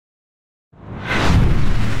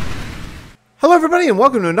Hello everybody and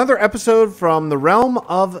welcome to another episode from the realm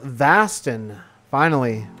of Vasten.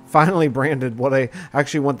 Finally branded what I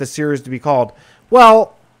actually want this series to be called.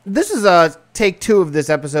 Well, this is take 2 of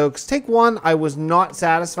this episode, because take 1 I was not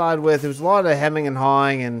satisfied with. It was a lot of hemming and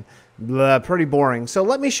hawing and blah, pretty boring. So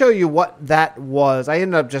let me show you what that was. I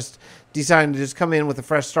ended up just deciding to just come in with a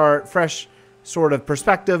fresh start, fresh sort of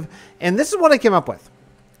perspective, and this is what I came up with.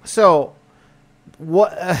 So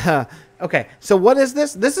what okay, so what is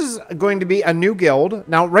this? This is going to be a new guild.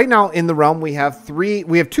 Now, right now in the realm, we have 2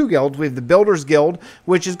 guilds. We have the Builders Guild,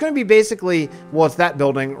 which is going to be basically, well, it's that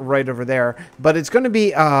building right over there, but it's going to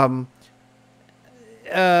be, a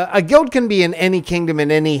guild can be in any kingdom,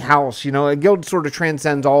 in any house, you know, a guild sort of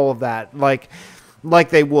transcends all of that, like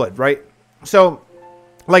they would, right? So,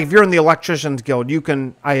 like if you're in the Electricians Guild, you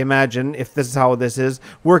can, I imagine, if this is how this is,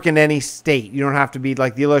 work in any state. You don't have to be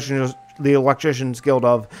like the Electricians Guild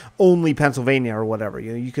of only Pennsylvania or whatever.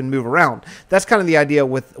 You can move around. That's kind of the idea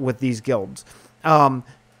with these guilds.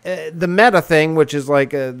 The meta thing, which is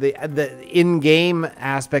like the in-game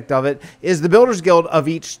aspect of it, is the Builders Guild of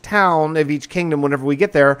each town, of each kingdom, whenever we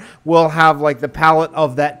get there, will have like the palette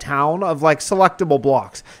of that town of like selectable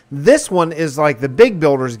blocks. This one is like the big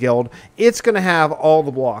Builders Guild. It's going to have all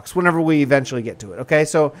the blocks whenever we eventually get to it. Okay,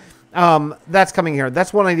 so that's coming here.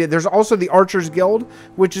 That's one idea. There's also the Archers Guild,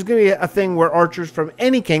 which is going to be a thing where archers from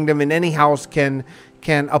any kingdom in any house can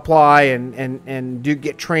apply and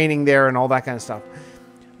get training there and all that kind of stuff.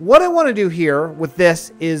 What I want to do here with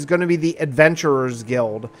this is going to be the Adventurers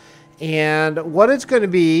Guild. And what it's going to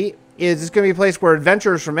be is it's going to be a place where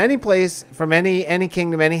adventurers from any place, from any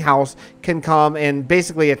kingdom, any house can come, and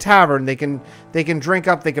basically a tavern. They can drink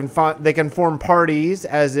up, they can form parties,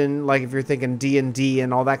 as in like if you're thinking D&D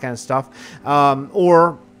and all that kind of stuff.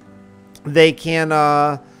 Or they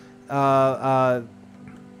can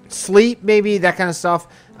sleep, maybe, that kind of stuff.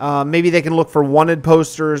 Maybe they can look for wanted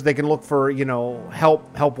posters. They can look for, you know,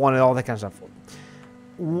 help wanted, all that kind of stuff.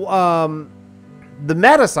 The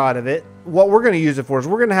meta side of it, what we're going to use it for is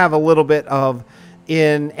we're going to have a little bit of,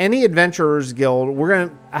 in any Adventurers Guild, we're going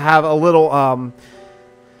to have a little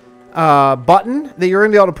button that you're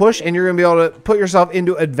going to be able to push, and you're going to be able to put yourself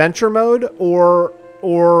into adventure mode or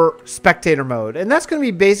spectator mode. And that's going to be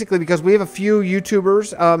basically because we have a few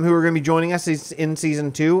YouTubers who are going to be joining us in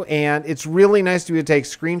season 2, and it's really nice to be able to take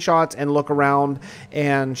screenshots and look around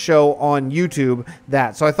and show on YouTube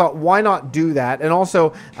that. So I thought, why not do that? And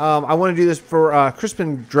also, I want to do this for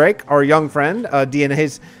Crispin Drake, our young friend,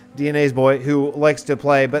 DNA's boy, who likes to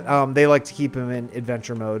play, but they like to keep him in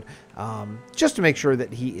adventure mode just to make sure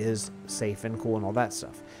that he is safe and cool and all that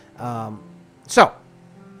stuff. So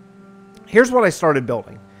here's what I started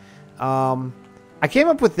building. I came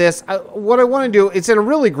up with this. What I want to do, it's in a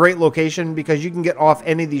really great location because you can get off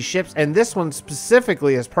any of these ships. And this one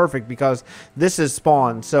specifically is perfect because this is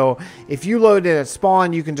spawn. So if you load in at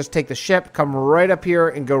spawn, you can just take the ship, come right up here,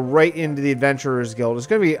 and go right into the Adventurers Guild. It's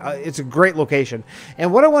going to be, it's a great location.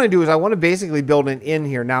 And what I want to do is I want to basically build an inn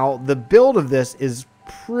here. Now, the build of this is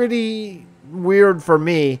pretty weird for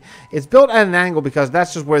me. It's built at an angle because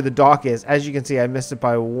that's just where the dock is. As you can see, I missed it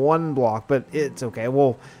by 1 block, but it's okay.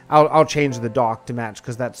 Well, I'll change the dock to match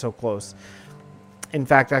because that's so close. In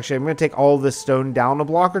fact, actually, I'm going to take all this stone down a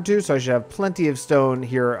block or 2, so I should have plenty of stone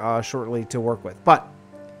here shortly to work with. But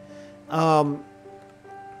the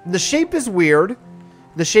shape is weird.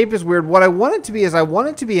 The shape is weird. What I want it to be is I want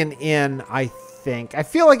it to be an inn, I think. I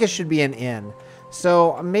feel like it should be an inn.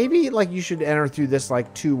 So maybe like you should enter through this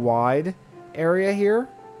like 2 wide area here.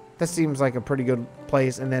 That seems like a pretty good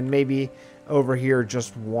place. And then maybe over here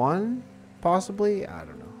just 1, possibly. I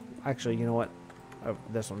don't know. Actually, you know what?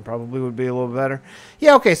 This one probably would be a little better.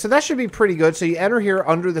 Yeah, okay, so that should be pretty good. So you enter here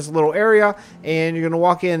under this little area, and you're going to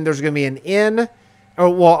walk in. There's going to be an inn, or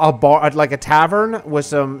well, a bar, like a tavern with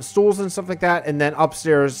some stools and stuff like that, and then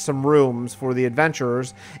upstairs some rooms for the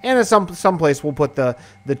adventurers. And at some place we'll put the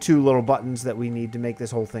 2 little buttons that we need to make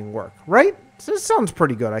this whole thing work. Right? So this sounds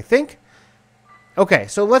pretty good, I think. Okay,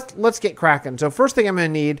 so let's get cracking. So first thing I'm going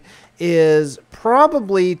to need is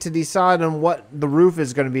probably to decide on what the roof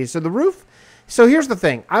is going to be. So the roof, so here's the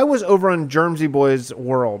thing. I was over on JermseyBoy's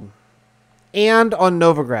world and on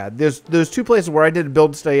Novigrad. There's those 2 places where I did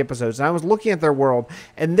build study episodes, and I was looking at their world,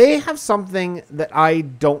 and they have something that I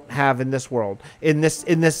don't have in this world. In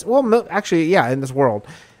this well, actually, yeah, in this world.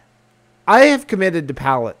 I have committed to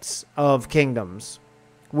palettes of kingdoms,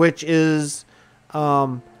 which is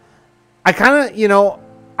I kind of, you know,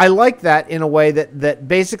 I like that in a way that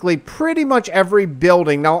basically pretty much every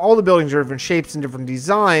building, now all the buildings are different shapes and different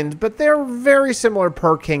designs, but they're very similar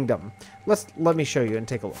per kingdom. Let me show you and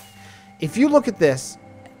take a look. If you look at this,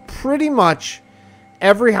 pretty much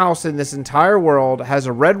every house in this entire world has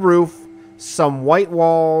a red roof, some white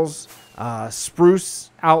walls, spruce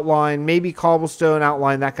outline, maybe cobblestone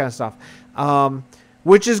outline, that kind of stuff.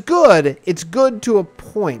 Which is good. It's good to a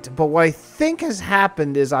point. But what I think has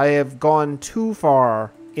happened is I have gone too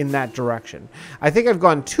far in that direction. I think I've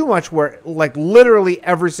gone too much where, like, literally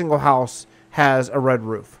every single house has a red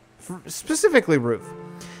roof. Specifically roof.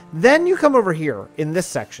 Then you come over here in this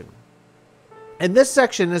section. And this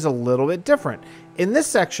section is a little bit different. In this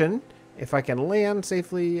section, if I can land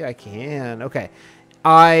safely, I can. Okay.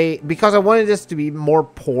 Because I wanted this to be more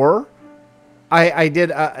poor, I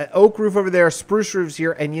did an oak roof over there, spruce roofs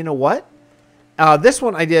here, and you know what? This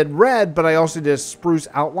one I did red, but I also did a spruce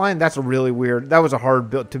outline. That's a really weird. That was a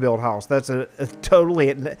hard to build house. That's a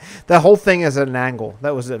totally. The whole thing is at an angle.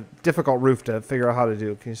 That was a difficult roof to figure out how to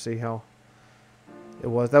do. Can you see how it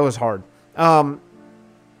was? That was hard. I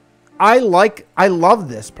love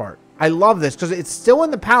this part. I love this because it's still in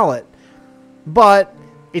the palette, but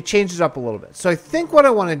it changes up a little bit. So I think what I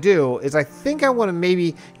want to do is I think I want to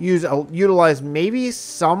maybe utilize maybe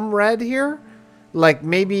some red here. Like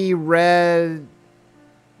maybe red.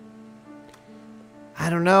 I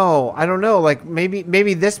don't know. Like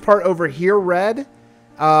maybe this part over here red.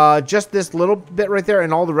 Just this little bit right there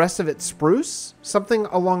and all the rest of it spruce. Something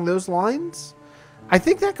along those lines. I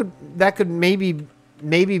think that could maybe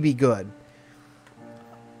be good.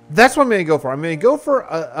 That's what I'm going to go for. I'm going to go for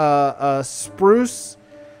a spruce.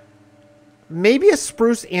 Maybe a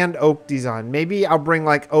spruce and oak design. Maybe I'll bring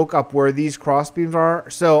like oak up where these cross beams are.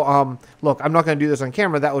 So, look, I'm not going to do this on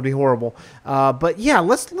camera. That would be horrible. But yeah,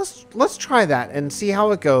 let's try that and see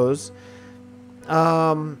how it goes.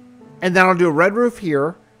 And then I'll do a red roof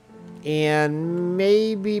here, and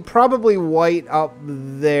probably white up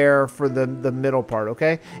there for the middle part.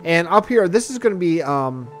 Okay, and up here, this is going to be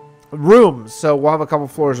rooms. So we'll have a couple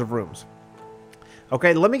floors of rooms.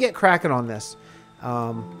 Okay, let me get cracking on this.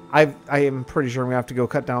 I am pretty sure I'm gonna have to go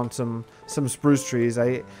cut down some spruce trees.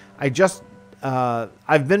 I've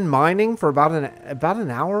been mining for about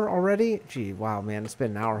an hour already. Gee, wow, man, it's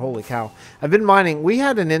been an hour. Holy cow! I've been mining. We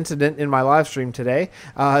had an incident in my live stream today.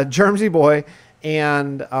 JermseyBoy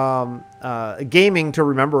and Gaming to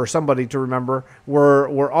Remember, or Somebody to Remember,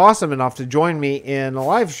 were awesome enough to join me in a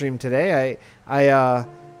live stream today.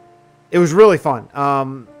 It was really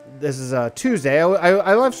fun. This is Tuesday.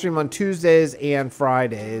 I live stream on Tuesdays and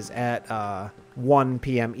Fridays at 1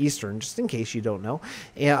 p.m. Eastern, just in case you don't know,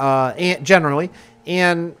 and generally.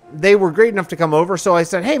 And they were great enough to come over, so I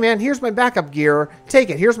said, hey, man, here's my backup gear.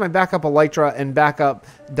 Take it. Here's my backup elytra and backup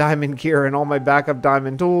diamond gear and all my backup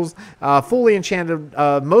diamond tools. Fully enchanted.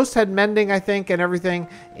 Most had mending, I think, and everything.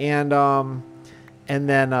 And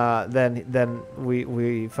then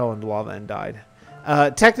we fell into lava and died.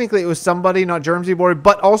 Technically, it was somebody, not JermseyBoy,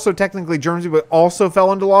 but also technically JermseyBoy also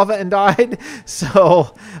fell into lava and died.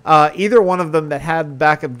 So either one of them that had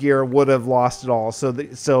backup gear would have lost it all.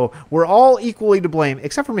 So we're all equally to blame,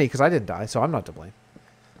 except for me, because I didn't die, so I'm not to blame.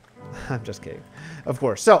 I'm just kidding, of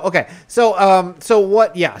course. So okay, so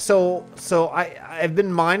what? Yeah, so I've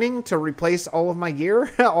been mining to replace all of my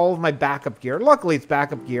gear, all of my backup gear. Luckily, it's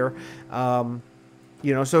backup gear. You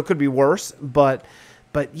know, so it could be worse, but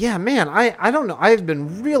yeah, man, I don't know. I've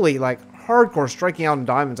been really like hardcore striking out in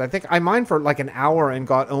diamonds. I think I mined for like an hour and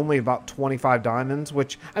got only about 25 diamonds,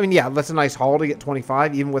 which, I mean, yeah, that's a nice haul to get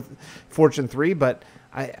 25, even with Fortune 3, but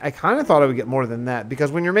I kind of thought I would get more than that,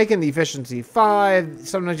 because when you're making the efficiency 5,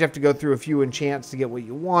 sometimes you have to go through a few enchants to get what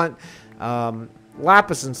you want.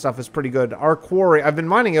 Lapis and stuff is pretty good. Our quarry, I've been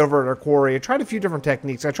mining over at our quarry. I tried a few different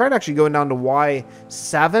techniques. I tried actually going down to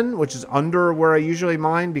Y7, which is under where I usually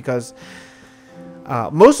mine, because...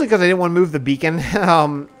 mostly because I didn't want to move the beacon,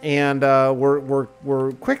 and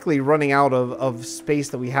we're quickly running out of space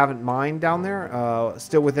that we haven't mined down there.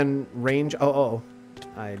 Still within range.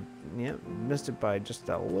 I missed it by just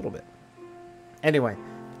a little bit. Anyway,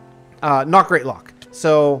 not great luck.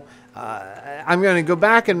 So I'm going to go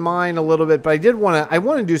back and mine a little bit, but I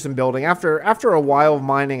want to do some building. After a while of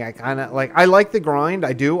mining, I like the grind.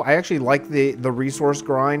 I do. I actually like the resource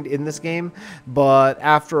grind in this game, but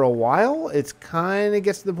after a while, it's kind of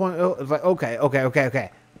gets to the point. Oh, it's like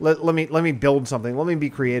okay. Let me build something. Let me be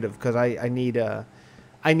creative, because I need a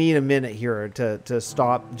minute here to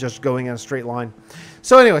stop just going in a straight line.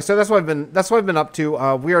 So anyway, so that's what I've been up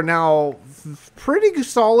to. We are now pretty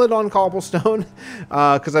solid on cobblestone,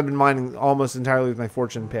 because I've been mining almost entirely with my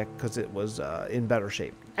fortune pick, because it was in better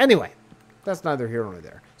shape. Anyway, that's neither here nor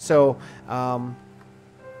there. So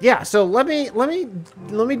yeah, so let me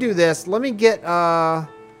do this. Let me get I'm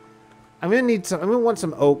gonna want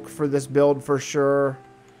some oak for this build for sure.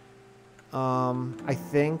 I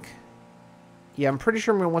think. Yeah, I'm pretty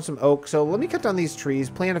sure I'm gonna want some oak. So let me cut down these trees,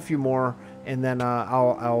 plant a few more, and then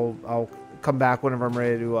I'll come back whenever I'm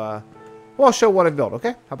ready to. Well, I'll show what I've built.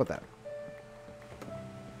 Okay, how about that?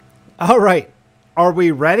 All right, are we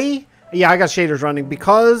ready? Yeah, I got shaders running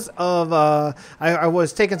because of I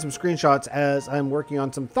was taking some screenshots as I'm working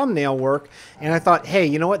on some thumbnail work, and I thought, hey,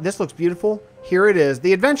 you know what? This looks beautiful. Here it is,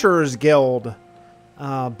 the Adventurers Guild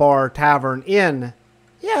bar tavern inn.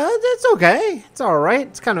 Yeah, that's okay. It's all right.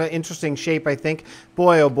 It's kind of an interesting shape, I think.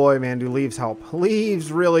 Boy, oh boy, man, do leaves help.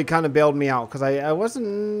 Leaves really kind of bailed me out because I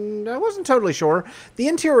wasn't totally sure. The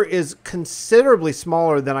interior is considerably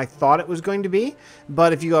smaller than I thought it was going to be,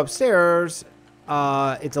 but if you go upstairs,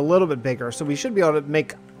 it's a little bit bigger. So we should be able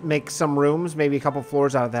to make some rooms, maybe a couple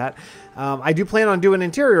floors out of that. I do plan on doing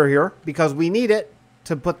interior here because we need it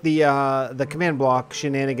to put the command block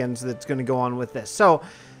shenanigans that's going to go on with this. So,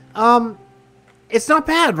 it's not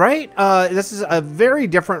bad, right? This is a very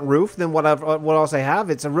different roof than what else I have.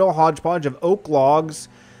 It's a real hodgepodge of oak logs,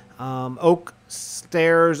 oak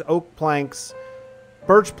stairs, oak planks,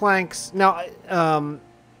 birch planks, now,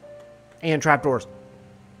 and trapdoors,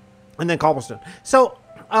 and then cobblestone. So,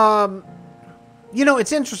 you know,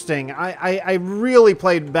 it's interesting. I really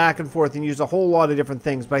played back and forth and used a whole lot of different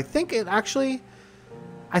things, but I think it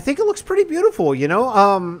looks pretty beautiful, you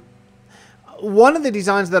know? One of the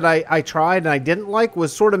designs that I tried and I didn't like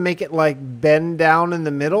was sort of make it like bend down in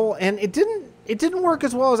the middle, and it didn't work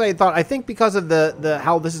as well as I thought. I think because of the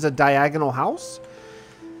how this is a diagonal house.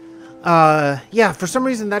 Yeah, for some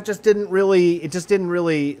reason that just didn't really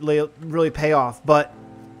pay off. But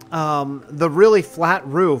the really flat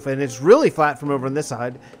roof, and it's really flat from over on this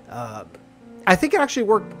side. I think it actually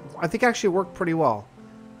worked. I think it actually worked pretty well.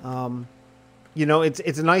 You know,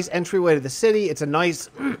 it's a nice entryway to the city. It's a nice.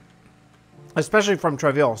 Especially from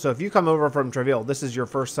Treville. So if you come over from Treville, this is your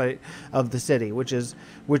first sight of the city, which is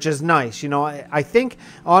nice. You know, I think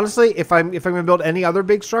honestly, if I'm gonna build any other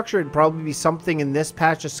big structure, it'd probably be something in this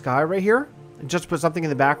patch of sky right here. Just put something in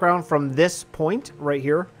the background from this point right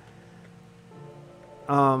here.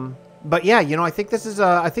 But yeah, you know, I think this is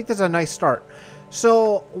a nice start.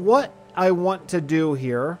 So what I want to do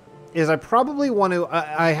here is I probably want to.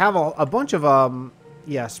 I have a bunch of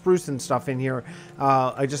yeah, spruce and stuff in here.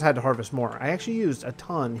 I just had to harvest more. I actually used a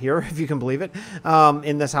ton here, if you can believe it,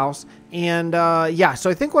 in this house. And yeah, so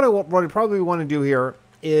I think what I probably want to do here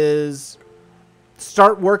is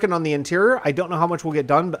start working on the interior. I don't know how much we'll get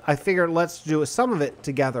done, but I figure let's do some of it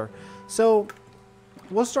together. So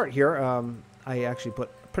we'll start here. I actually put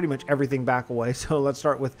pretty much everything back away. So let's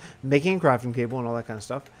start with making a crafting table and all that kind of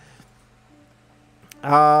stuff.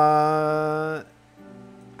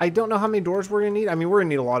 I don't know how many doors we're going to need. I mean, we're going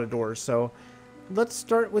to need a lot of doors. So let's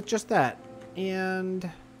start with just that. And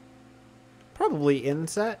probably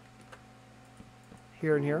inset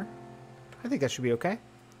here and here. I think that should be okay.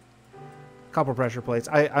 Couple pressure plates.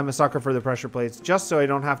 I'm a sucker for the pressure plates just so I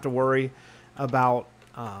don't have to worry about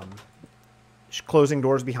closing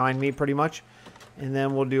doors behind me pretty much. And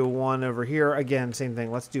then we'll do one over here. Again, same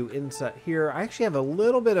thing. Let's do inset here. I actually have a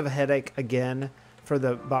little bit of a headache again for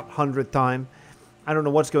the about 100th time. I don't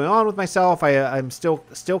know what's going on with myself. I'm still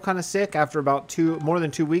kind of sick after about more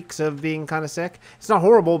than 2 weeks of being kind of sick. It's not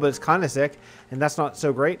horrible, but it's kind of sick, and that's not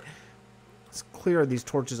so great. Let's clear these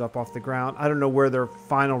torches up off the ground. I don't know where their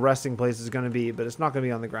final resting place is going to be, but it's not going to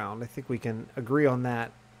be on the ground. I think we can agree on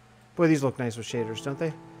that. Boy, these look nice with shaders, don't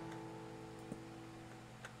they?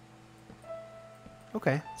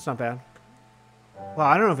 Okay, it's not bad. Well,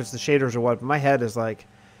 I don't know if it's the shaders or what, but my head is like...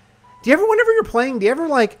 Do you ever, whenever you're playing, do you ever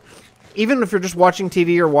like... Even if you're just watching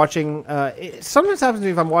TV or watching, it sometimes happens to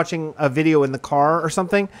me if I'm watching a video in the car or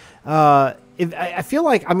something. I feel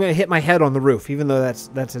like I'm gonna hit my head on the roof, even though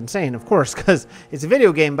that's insane, of course, because it's a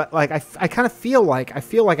video game. But like I kind of feel like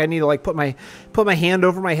I need to like put my hand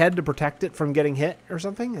over my head to protect it from getting hit or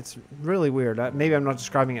something. It's really weird. Maybe I'm not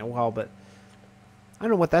describing it well, but I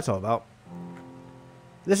don't know what that's all about.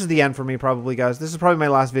 This is the end for me, probably, guys. This is probably my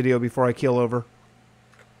last video before I keel over.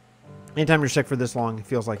 Anytime you're sick for this long, it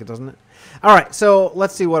feels like it, doesn't it? All right, so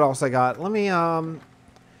let's see what else I got. Let me, I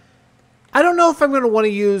don't know if I'm going to want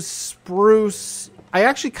to use spruce. I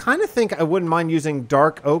actually kind of think I wouldn't mind using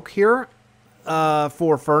dark oak here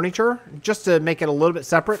for furniture, just to make it a little bit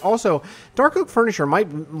separate. Also, dark oak furniture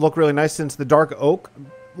might look really nice since the dark oak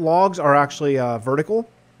logs are actually vertical,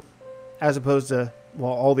 as opposed to,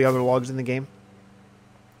 well, all the other logs in the game.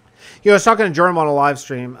 You know, I was talking to Jerm on a live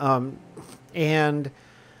stream, and...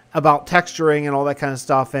 about texturing and all that kind of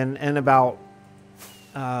stuff, and about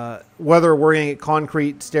whether we're going to get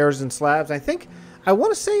concrete stairs and slabs. I think I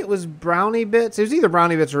want to say it was Brownie Bits. It was either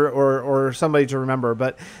Brownie Bits or somebody to remember,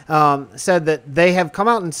 but said that they have come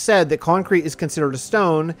out and said that concrete is considered a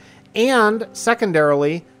stone, and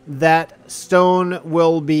secondarily that stone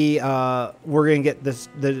will be we're going to get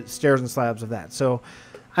the stairs and slabs of that. So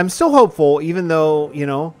I'm still hopeful, even though, you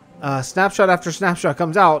know, snapshot after snapshot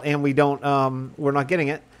comes out and we don't we're not getting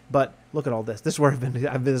it. But look at all this. This is where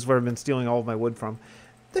I've been stealing all of my wood from.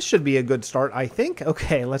 This should be a good start, I think.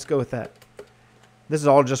 Okay, let's go with that. This is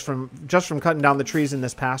all just from cutting down the trees in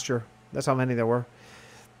this pasture. That's how many there were.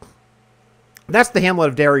 That's the Hamlet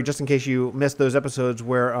of Dairy, just in case you missed those episodes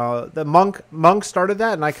where the monk started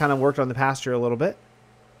that, and I kind of worked on the pasture a little bit.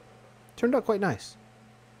 Turned out quite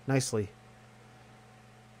nicely.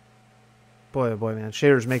 Boy, oh boy, man.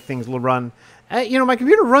 Shaders make things run. You know, my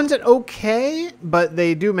computer runs it okay, but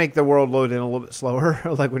they do make the world load in a little bit slower,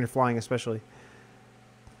 like when you're flying especially.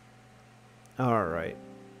 All right.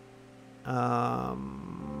 I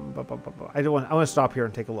want to stop here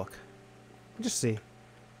and take a look. Just see.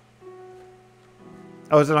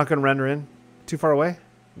 Oh, is it not going to render in? Too far away?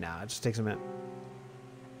 Nah, it just takes a minute.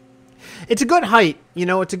 It's a good height. You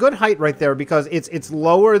know, it's a good height right there because it's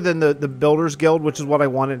lower than the Builders Guild, which is what I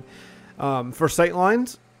wanted for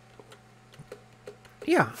sightlines.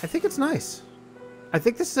 Yeah, I think it's nice. I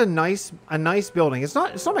think this is a nice building. It's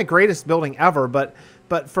not my greatest building ever, but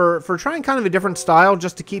for trying kind of a different style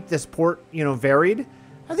just to keep this port, you know, varied,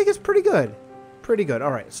 I think it's pretty good. Pretty good.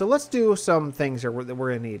 All right, so let's do some things here that we're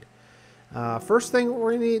going to need. First thing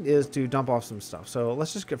we're going to need is to dump off some stuff. So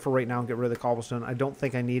let's just for right now get rid of the cobblestone. I don't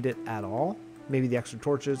think I need it at all. Maybe the extra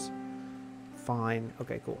torches. Fine.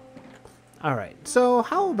 Okay, cool. All right, so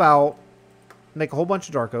how about make a whole bunch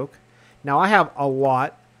of dark oak. Now, I have a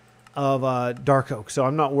lot of dark oak, so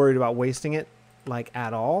I'm not worried about wasting it, like,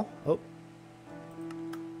 at all. Oh.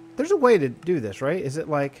 There's a way to do this, right? Is it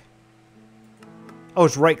like... Oh,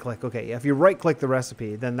 it's right-click. Okay, yeah, if you right-click the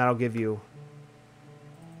recipe, then that'll give you...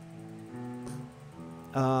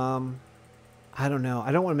 I don't know.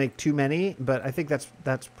 I don't want to make too many, but I think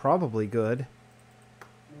that's probably good.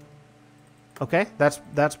 Okay,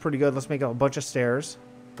 that's pretty good. Let's make a bunch of stairs.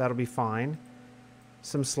 That'll be fine.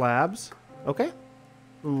 Some slabs. Okay.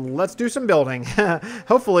 Let's do some building.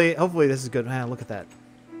 hopefully this is good. Man, look at that.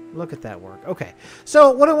 Look at that work. Okay.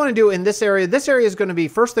 So what I want to do in this area is going to be,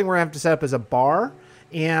 first thing we're going to have to set up is a bar.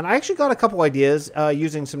 And I actually got a couple ideas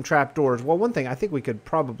using some trapdoors. Well, one thing I think we could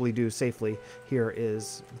probably do safely here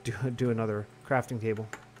is do another crafting table.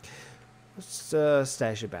 Let's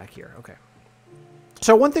stash it back here. Okay.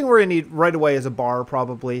 So one thing we're going to need right away is a bar,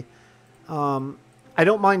 probably. I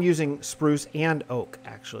don't mind using spruce and oak,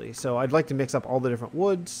 actually. So I'd like to mix up all the different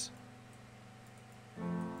woods.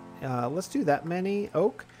 Let's do that many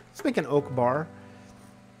oak. Let's make an oak bar.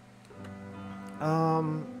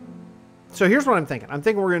 So here's what I'm thinking. I'm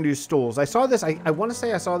thinking we're going to do stools. I saw this. I want to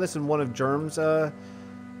say I saw this in one of Germ's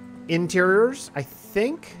interiors, I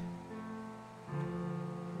think.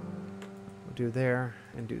 We'll do there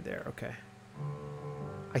and do there. Okay.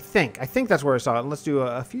 I think that's where I saw it. And let's do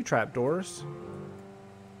a few trapdoors.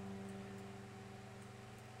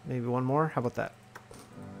 Maybe one more. How about that?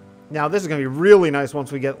 Now this is going to be really nice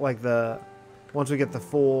once we get like the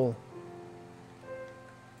full.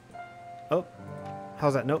 Oh,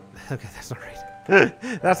 how's that? Nope. Okay, that's not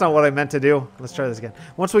right. That's not what I meant to do. Let's try this again.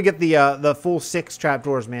 Once we get the full 6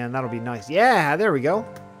 trapdoors, man, that'll be nice. Yeah, there we go.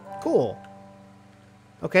 Cool.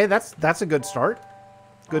 Okay, that's a good start.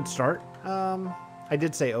 Good start. I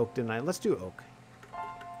did say oak, didn't I? Let's do oak.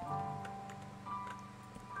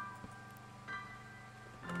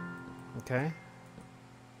 Okay.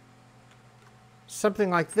 Something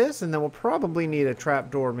like this, and then we'll probably need a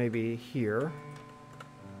trapdoor maybe here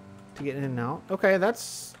to get in and out. Okay,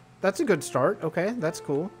 that's a good start. Okay, that's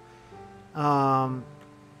cool.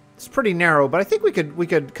 It's pretty narrow, but I think we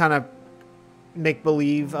could kind of make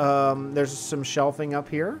believe there's some shelving up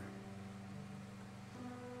here.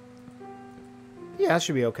 Yeah, that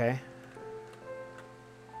should be okay.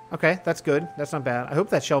 Okay, that's good. That's not bad. I hope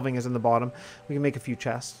that shelving is in the bottom. We can make a few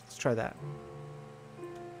chests. Let's try that.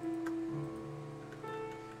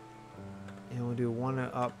 And we'll do one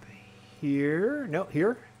up here. No,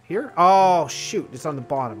 here. Here. Oh, shoot. It's on the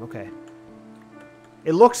bottom. Okay.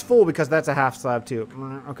 It looks full because that's a half slab too.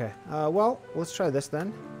 Okay. Well, let's try this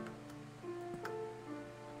then.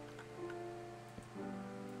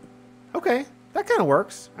 Okay. That kind of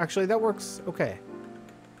works. Actually, that works okay.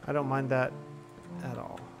 I don't mind that at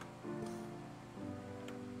all.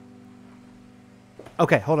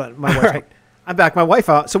 Okay, hold on. My wife. Right. I'm back. My wife.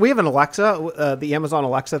 So we have an Alexa, the Amazon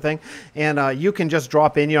Alexa thing, and you can just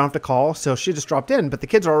drop in. You don't have to call. So she just dropped in, but the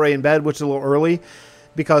kids are already in bed, which is a little early.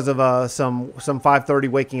 because of some 5:30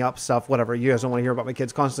 waking up stuff. Whatever. You guys don't want to hear about my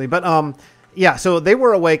kids constantly, but yeah. So they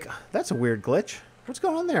were awake. That's a weird glitch. What's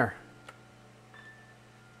going on there?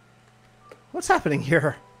 What's happening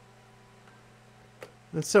here?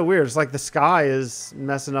 It's so weird. It's like the sky is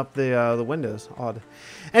messing up the windows. Odd.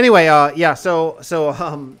 Anyway, yeah. So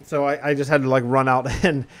I just had to like run out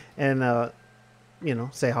and you know,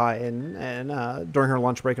 say hi and during her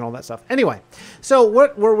lunch break and all that stuff. Anyway, so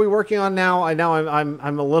what were we working on now?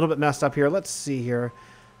 I'm a little bit messed up here. Let's see here.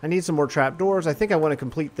 I need some more trapdoors. I think I want to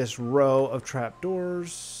complete this row of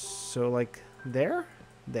trapdoors. So like there.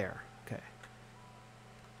 Okay.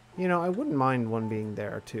 You know, I wouldn't mind one being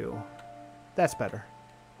there too. That's better.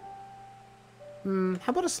 How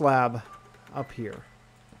about a slab up here?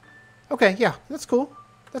 Okay, yeah, that's cool.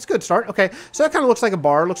 That's a good start. Okay, so that kind of looks like a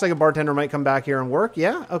bar. Looks like a bartender might come back here and work.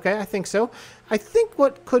 Yeah, okay, I think so. I think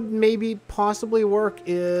what could maybe possibly work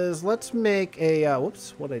is let's make a,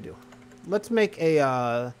 whoops, what'd I do? Let's make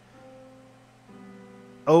a,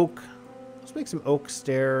 oak. Let's make some oak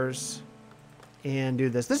stairs and do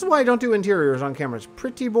this. This is why I don't do interiors on camera. It's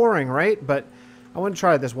pretty boring, right? But I want to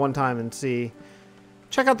try this one time and see.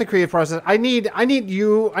 Check out the creative process. I need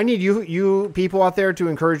you people out there to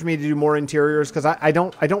encourage me to do more interiors because I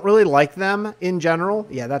don't really like them in general.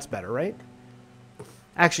 Yeah, that's better, right?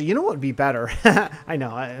 Actually, you know what would be better? I know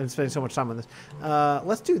I'm spending so much time on this.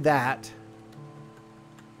 Let's do that,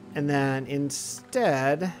 and then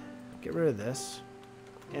instead get rid of this,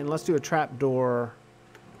 and let's do a trapdoor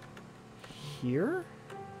here.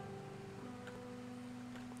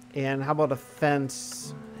 And how about a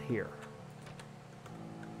fence here?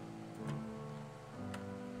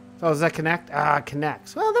 Oh, does that connect? Ah,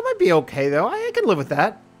 connects. Well, that might be okay, though. I can live with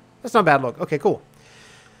that. That's not a bad look. Okay, cool.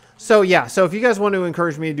 So, yeah. So, if you guys want to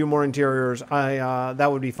encourage me to do more interiors,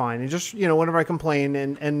 that would be fine. And just, you know, whenever I complain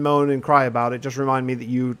and moan and cry about it, just remind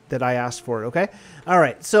me that I asked for it, okay? All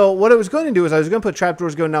right. So, what I was going to do is I was going to put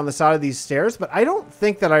trapdoors going down the side of these stairs, but I don't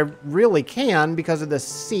think that I really can because of the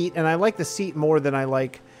seat, and I like the seat more than I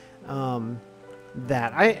like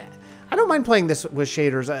that. I don't mind playing this with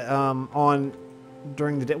shaders on...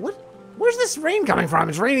 during the day. Where's this rain coming from?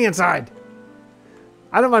 It's raining inside.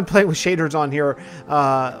 I don't mind playing with shaders on here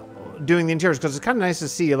doing the interiors because it's kind of nice to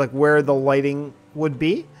see like where the lighting would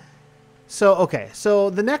be. So okay,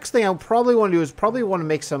 so the next thing I probably want to do is probably want to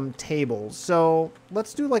make some tables. So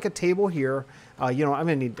let's do like a table here. You know, I'm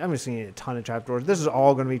just gonna need a ton of trapdoors. This is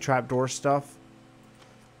all gonna be trapdoor stuff.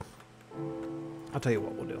 I'll tell you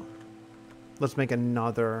what we'll do. Let's make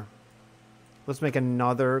another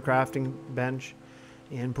crafting bench.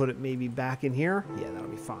 And put it maybe back in here. Yeah, that'll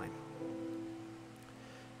be fine.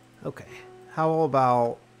 Okay. How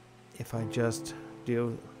about if I just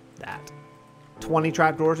do that? 20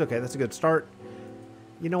 trapdoors. Okay, that's a good start.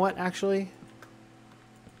 You know what, actually?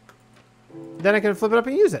 Then I can flip it up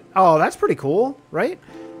and use it. Oh, that's pretty cool, right?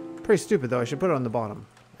 Pretty stupid, though. I should put it on the bottom.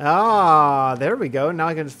 Ah, there we go. Now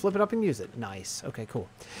I can just flip it up and use it. Nice. Okay, cool.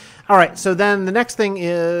 All right, so then the next thing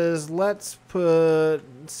is let's put,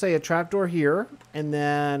 say, a trapdoor here. And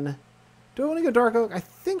then, do I want to go dark oak? I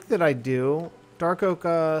think that I do. Dark oak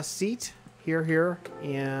seat here,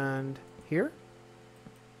 and here.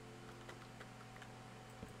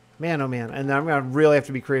 Man, oh man. And then I'm going to really have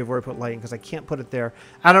to be creative where I put lighting because I can't put it there.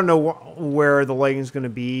 I don't know where the lighting is going to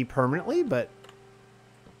be permanently, but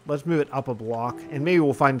let's move it up a block. And maybe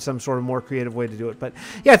we'll find some sort of more creative way to do it. But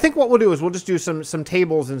yeah, I think what we'll do is we'll just do some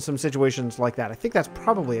tables and some situations like that. I think that's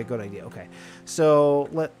probably a good idea. Okay, so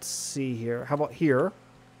let's see here. How about here?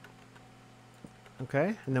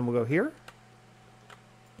 Okay, and then we'll go here.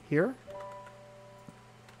 Here.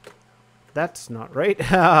 That's not right.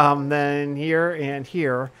 Then here and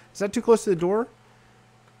here. Is that too close to the door?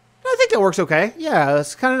 I think that works okay. Yeah,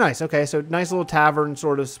 it's kind of nice. Okay, so nice little tavern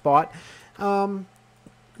sort of spot.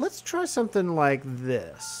 Let's try something like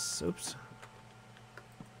this. Oops.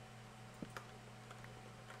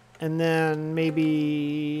 And then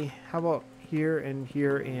maybe, how about here and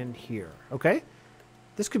here and here? Okay.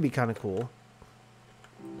 This could be kind of cool.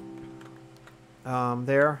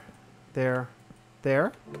 There.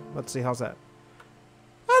 Let's see, how's that?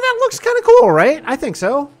 Oh, that looks kind of cool, right? I think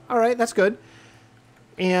so. All right, that's good.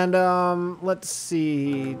 And let's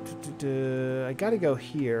see. I got to go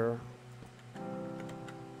here.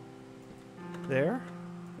 There.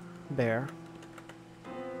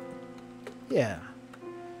 Yeah.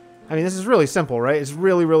 I mean, this is really simple, right? It's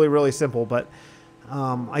really, really, really simple, but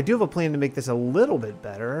I do have a plan to make this a little bit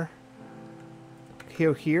better.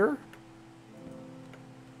 Here.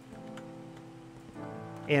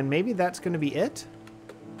 And maybe that's going to be it.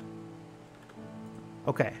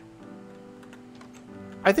 Okay.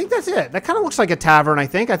 I think that's it. That kind of looks like a tavern, I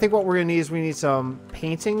think. I think what we're going to need is we need some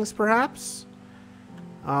paintings, perhaps.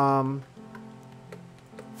 Wow.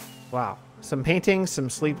 Some paintings, some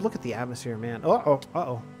sleep. Look at the atmosphere, man. Uh-oh.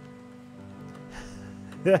 Uh-oh.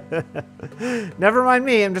 Never mind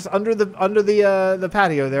me. I'm just under the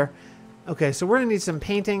patio there. Okay, so we're going to need some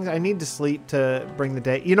paintings. I need to sleep to bring the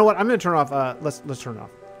day. You know what? I'm going to turn off. Let's turn it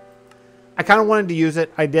off. I kind of wanted to use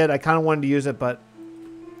it. I did. I kind of wanted to use it, but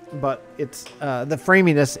it's the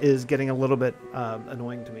framiness is getting a little bit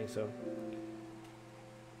annoying to me. So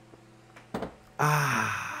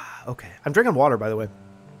okay. I'm drinking water, by the way.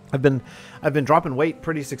 I've been dropping weight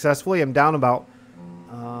pretty successfully. I'm down about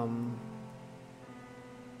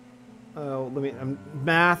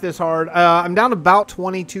math is hard. I'm down about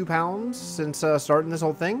 22 pounds since starting this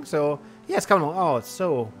whole thing. So yeah, it's coming. Oh, it's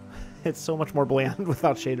so much more bland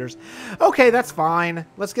without shaders. Okay, that's fine.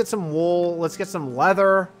 Let's get some wool. Let's get some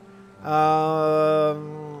leather. Yeah,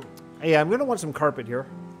 I'm gonna want some carpet here.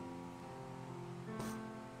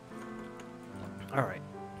 All right.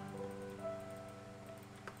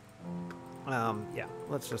 Yeah,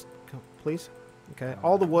 let's just go, please. Okay,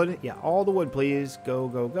 all the wood. Yeah, all the wood, please. Go,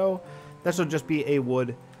 go, go. This will just be a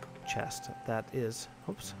wood chest. That is,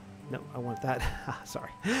 oops. No, I want that. Sorry.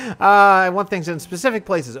 I want things in specific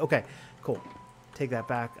places. Okay, cool. Take that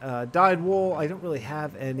back. Dyed wool. I don't really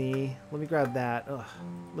have any. Let me grab that. Ugh.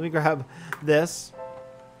 Let me grab this.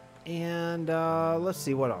 And let's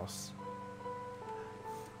see what else.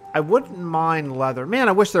 I wouldn't mind leather. Man,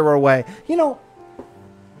 I wish there were a way. You know,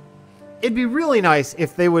 it'd be really nice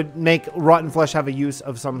if they would make rotten flesh have a use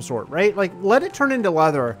of some sort, right? Like, let it turn into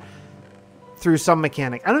leather through some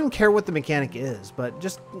mechanic. I don't even care what the mechanic is, but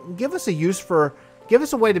just give us a use for, give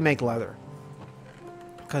us a way to make leather.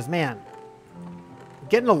 Because, man,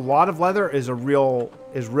 getting a lot of leather is real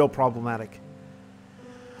problematic.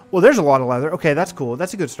 Well, there's a lot of leather. Okay, that's cool.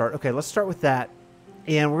 That's a good start. Okay, let's start with that.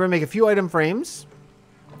 And we're going to make a few item frames.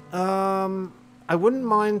 I wouldn't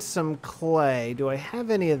mind some clay. Do I have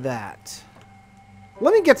any of that?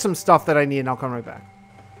 Let me get some stuff that I need and I'll come right back.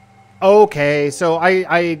 Okay, so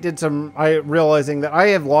I did some, realizing that I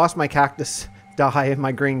have lost my cactus dye and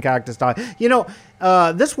my green cactus dye. You know,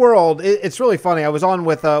 this world, it's really funny. I was on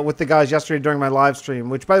with the guys yesterday during my live stream,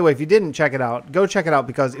 which, by the way, if you didn't check it out, go check it out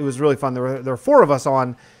because it was really fun. There were 4 of us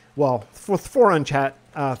on, well, 4 in chat,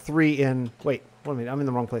 3 in, wait. What do I mean? I'm in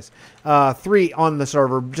the wrong place. 3 on the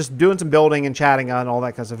server, just doing some building and chatting and all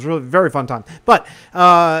that kind of stuff. It was really very fun time. But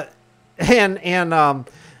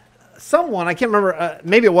someone, I can't remember,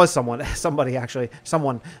 maybe it was somebody actually,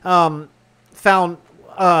 someone found,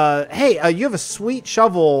 hey, you have a sweet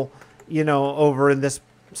shovel, you know, over in this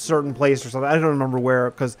certain place or something. I don't remember where,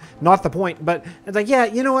 because not the point. But it's like, yeah,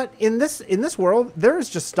 you know what? In this world, there is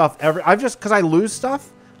just stuff because I lose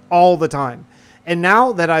stuff all the time. And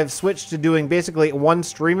now that I've switched to doing basically one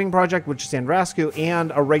streaming project, which is Sandrascu,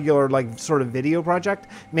 and a regular like sort of video project,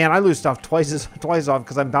 man, I lose stuff twice off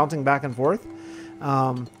because I'm bouncing back and forth.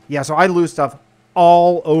 Yeah, so I lose stuff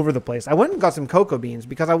all over the place. I went and got some cocoa beans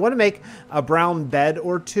because I want to make a brown bed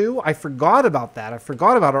or 2. I forgot about that. I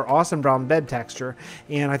forgot about our awesome brown bed texture,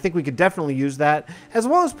 and I think we could definitely use that, as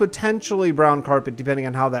well as potentially brown carpet, depending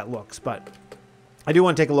on how that looks. But I do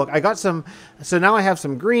want to take a look. I got some, so now I have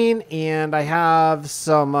some green, and I have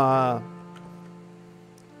some,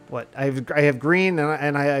 what? I have green,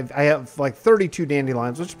 and I have like 32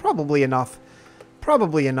 dandelions, which is probably enough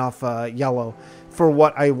yellow for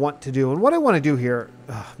what I want to do. And what I want to do here,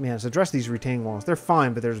 oh, man, is address these retaining walls. They're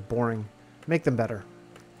fine, but they're just boring. Make them better.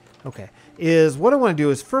 Okay, what I want to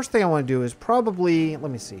do is, first thing I want to do is probably,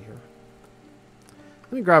 let me see here.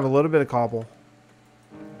 Let me grab a little bit of cobble.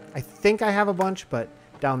 I think I have a bunch, but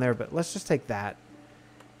down there. But let's just take that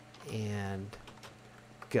and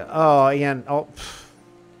go. Oh, and I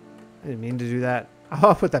didn't mean to do that.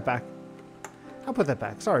 I'll put that back. I'll put that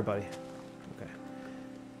back. Sorry, buddy. Okay.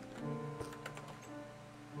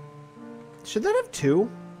 Should that have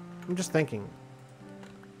 2? I'm just thinking.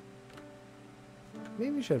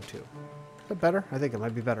 Maybe we should have 2. Is that better? I think it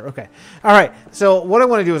might be better. Okay. All right. So what I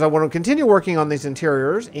want to do is I want to continue working on these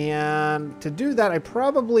interiors. And to do that, I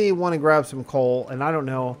probably want to grab some coal. And I don't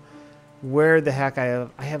know where the heck I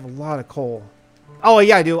have a lot of coal. Oh,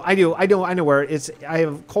 yeah, I do. I know where it is. I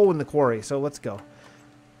have coal in the quarry. So let's go.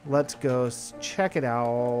 Let's go check it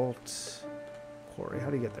out. Quarry. How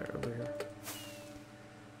do you get there? Over here.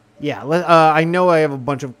 Yeah, I know I have a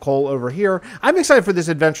bunch of coal over here. I'm excited for this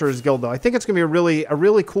Adventurers Guild, though. I think it's going to be a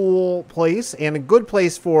really cool place and a good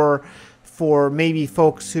place for maybe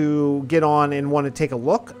folks who get on and want to take a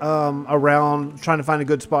look around, trying to find a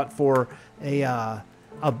good spot for a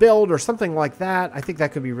build or something like that. I think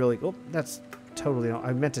that could be really cool. That's totally don't.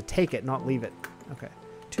 I meant to take it, not leave it. Okay.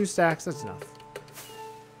 2 stacks, that's enough.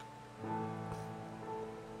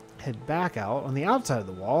 Head back out on the outside of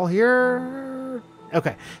the wall here.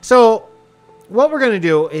 Okay. So what we're going to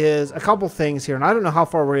do is a couple things here. And I don't know how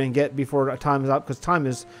far we're going to get before time is up, because time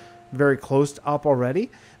is very close up already.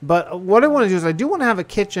 But what I want to do is I do want to have a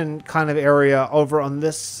kitchen kind of area over on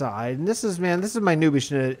this side. And this is, man, this is my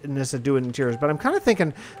noobishness of doing interiors. But I'm kind of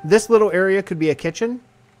thinking this little area could be a kitchen.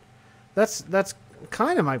 That's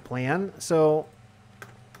kind of my plan. So,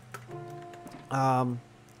 I'll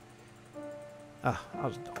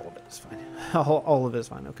just, all of it is fine. all of it is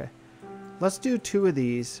fine. Okay. Let's do 2 of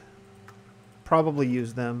these. Probably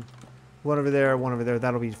use them. One over there, one over there.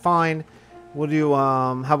 That'll be fine. We'll do,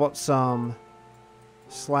 how about some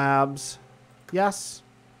slabs? Yes.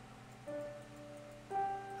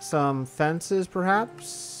 Some fences,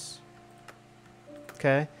 perhaps.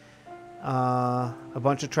 Okay. A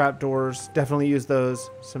bunch of trapdoors. Definitely use those.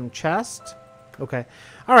 Some chest. Okay.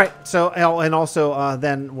 All right. So, and also,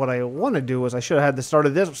 then what I want to do is I should have had the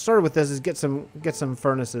started with this is get some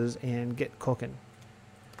furnaces and get cooking.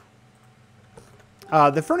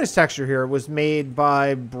 The furnace texture here was made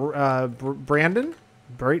by Brandon,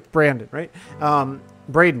 right?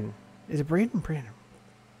 Braden. Is it Braden? Brandon.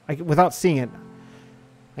 Without seeing it,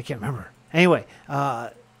 I can't remember. Anyway,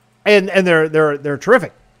 and they're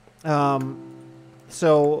terrific.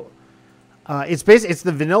 So it's basically it's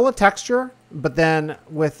the vanilla texture, but then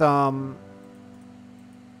with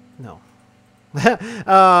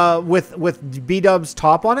with B-dub's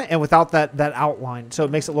top on it and without that outline, so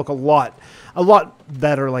it makes it look a lot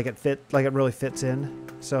better, like it really fits in.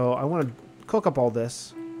 So I want to cook up all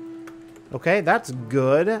this. Okay, that's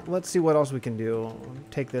good. Let's see what else we can do.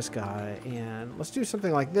 Take this guy and let's do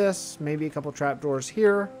something like this. Maybe a couple trapdoors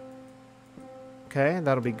here. Okay,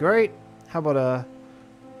 that'll be great. How about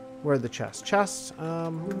where are the chests? Chests. We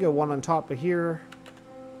can go one on top of here.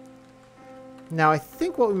 Now I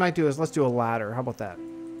think what we might do is let's do a ladder. How about that?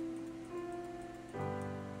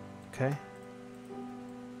 Okay.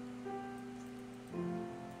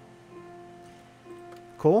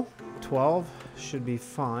 Cool. 12 should be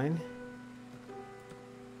fine.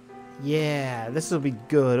 Yeah, this will be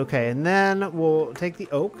good. Okay, and then we'll take the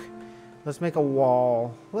oak. Let's make a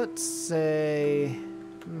wall. Let's say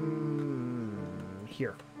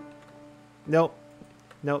here. Nope.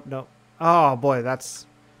 Nope, nope. Oh boy, that's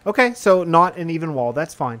okay. So not an even wall.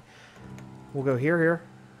 That's fine. We'll go here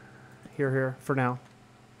for now.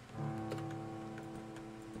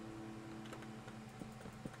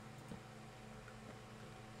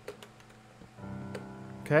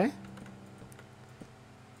 Okay.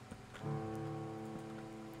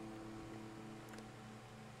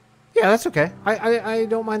 Yeah, that's okay. I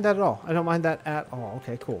don't mind that at all. I don't mind that at all.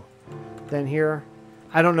 Okay, cool. Then here,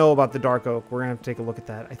 I don't know about the dark oak. We're going to have to take a look at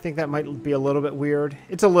that. I think that might be a little bit weird.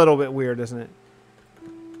 It's a little bit weird, isn't it?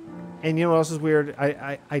 And you know what else is weird?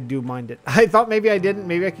 I do mind it. I thought maybe I didn't.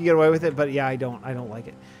 Maybe I could get away with it, but yeah, I don't like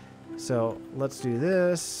it. So let's do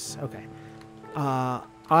this. Okay.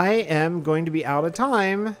 I am going to be out of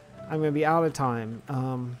time. I'm going to be out of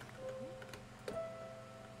time.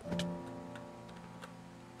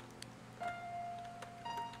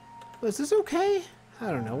 Is this okay? I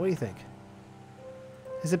don't know. What do you think?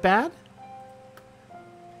 Is it bad?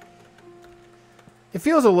 It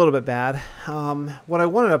feels a little bit bad. What I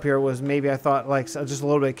wanted up here was maybe I thought like just a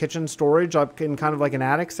little bit of kitchen storage up in kind of like an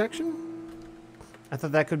attic section. I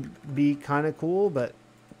thought that could be kind of cool, but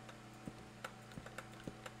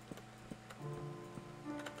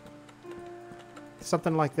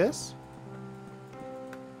something like this.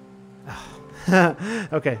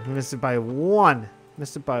 Okay, missed it by one.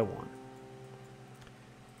 Missed it by one.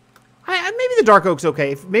 Maybe the dark oak's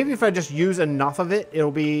okay. Maybe if I just use enough of it,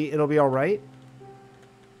 it'll be all right.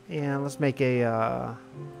 And let's make a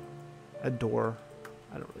door.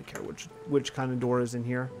 I don't really care which kind of door is in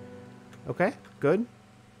here. Okay, good.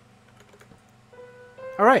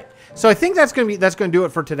 All right. So I think that's gonna do it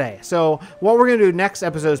for today. So what we're gonna do next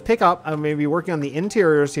episode is pick up. I'm gonna be working on the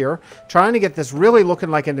interiors here, trying to get this really looking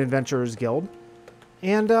like an adventurer's guild,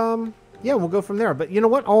 and yeah, we'll go from there. But you know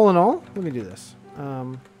what? All in all, let me do this.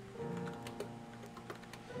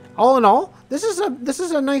 All in all, this is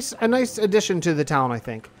a nice addition to the town. I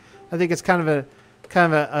think it's kind of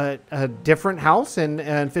a different house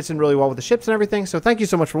and fits in really well with the ships and everything. So thank you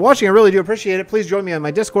so much for watching. I really do appreciate it. Please join me on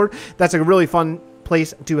my Discord. That's a really fun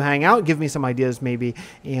place to hang out. Give me some ideas maybe,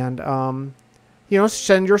 and you know,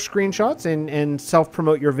 send your screenshots and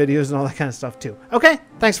self-promote your videos and all that kind of stuff too. Okay,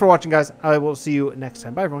 thanks for watching, guys. I will see you next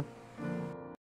time. Bye, everyone.